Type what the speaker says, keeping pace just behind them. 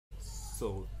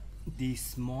So the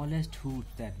smallest hoot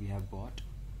that we have got,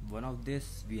 one of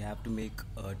this we have to make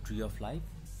a tree of life.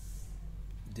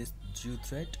 This jute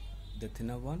thread, the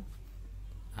thinner one,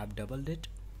 I've doubled it.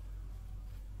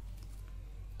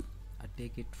 I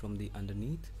take it from the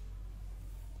underneath.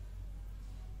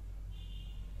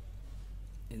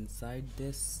 Inside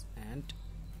this and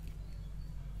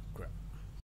grab.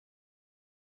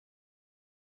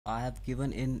 I have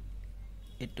given in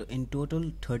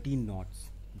total 13 knots.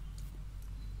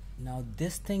 Now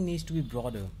this thing needs to be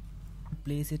broader.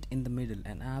 Place it in the middle,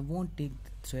 and I won't take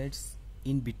the threads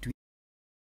in between.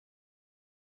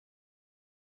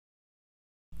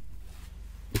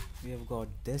 We have got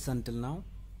this until now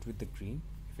with the green.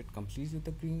 If it completes with the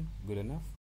green, good enough.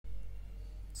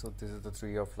 So this is the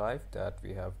tree of life that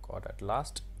we have got at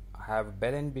last. I have a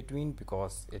bell in between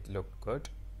because it looked good.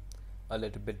 A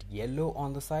little bit yellow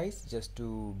on the sides just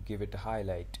to give it a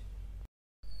highlight.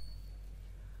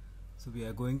 So we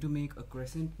are going to make a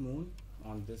crescent moon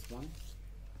on this one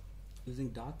using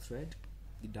dark thread,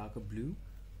 the darker blue.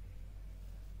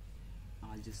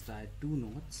 I'll just tie 2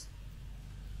 knots.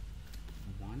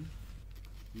 1.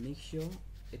 Make sure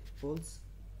it pulls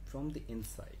from the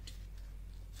inside.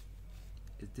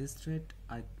 This thread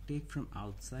I take from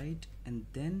outside, and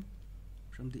then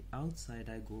from the outside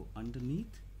I go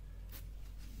underneath.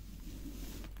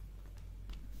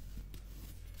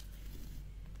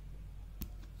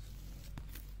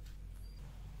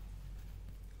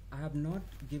 I have not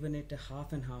given it a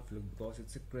half and half look because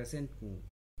it's a crescent moon.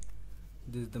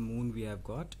 This is the moon we have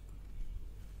got.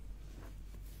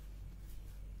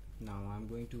 Now I'm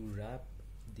going to wrap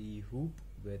the hoop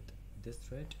with this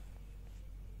thread.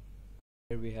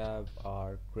 Here we have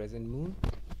our crescent moon.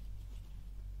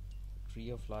 Tree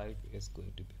of life is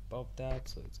going to be above that,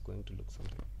 so it's going to look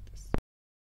something